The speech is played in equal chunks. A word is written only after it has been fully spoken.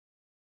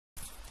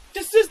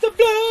This is the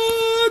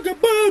vlog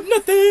about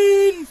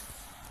nothing.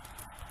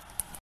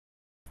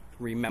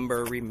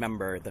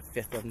 Remember, the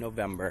 5th of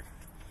November.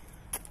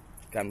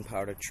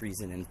 Gunpowder,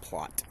 treason, and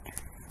plot.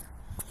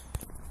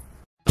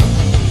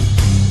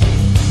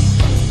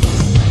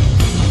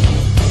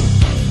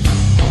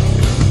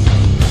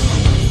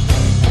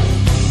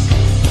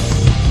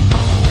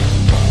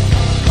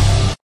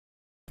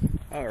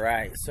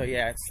 Alright, so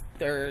yeah, it's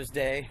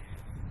Thursday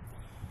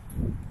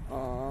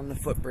on the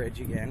footbridge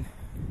again.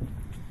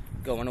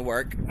 Going to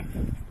work.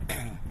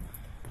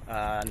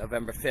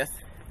 November 5th.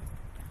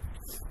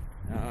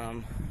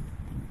 A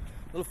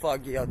little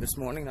foggy out this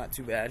morning, not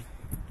too bad,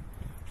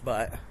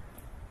 but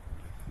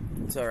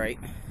it's alright.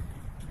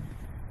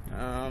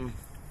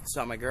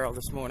 Saw my girl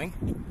this morning.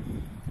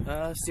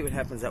 See what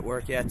happens at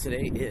work. Yeah,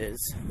 today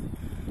is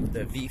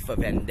the V for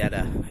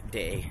Vendetta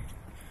day,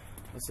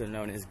 also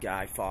known as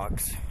Guy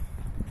Fawkes.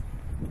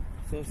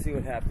 So we'll see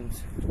what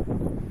happens.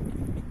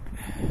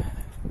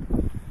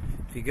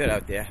 Be good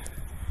out there.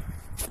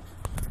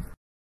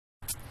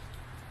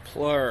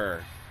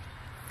 Plur.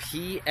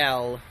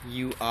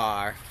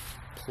 P-L-U-R.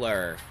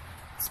 Plur.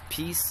 It's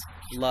peace,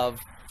 love,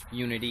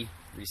 unity,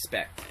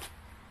 respect.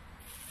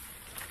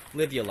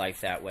 Live your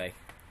life that way.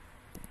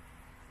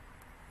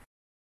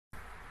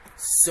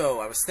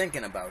 So, I was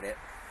thinking about it.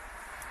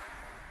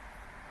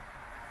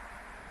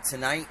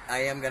 Tonight, I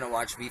am going to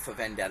watch V for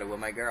Vendetta with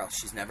my girl.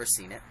 She's never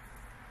seen it.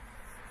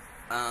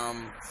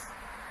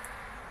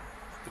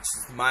 Which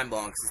is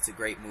mind-blowing because it's a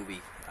great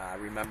movie.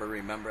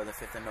 Remember the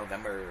 5th of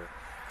November,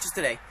 just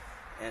today.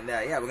 And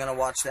yeah, we're gonna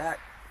watch that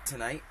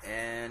tonight.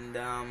 And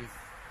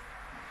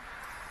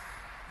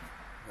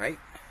right?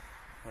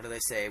 What do they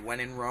say? When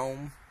in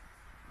Rome.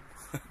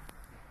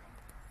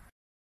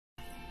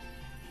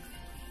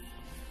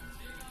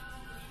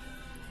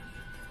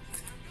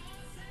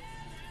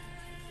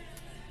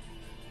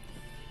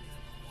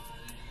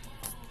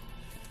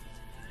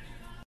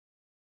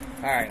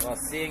 Alright, well,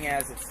 seeing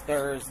as it's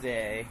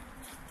Thursday,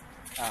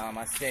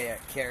 I stay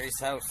at Carrie's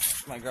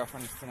house, my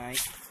girlfriend's tonight.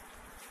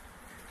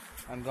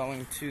 I'm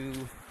going to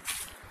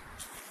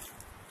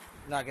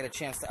not get a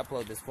chance to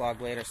upload this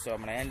vlog later, so I'm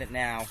going to end it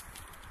now.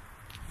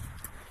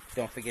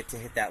 Don't forget to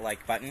hit that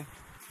like button.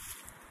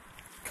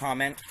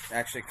 Comment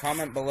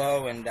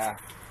below, and let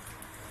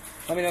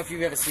me know if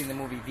you've ever seen the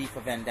movie V for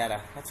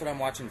Vendetta. That's what I'm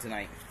watching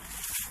tonight.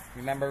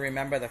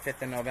 Remember the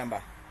 5th of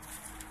November.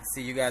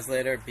 See you guys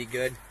later. Be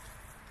good.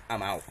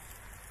 I'm out.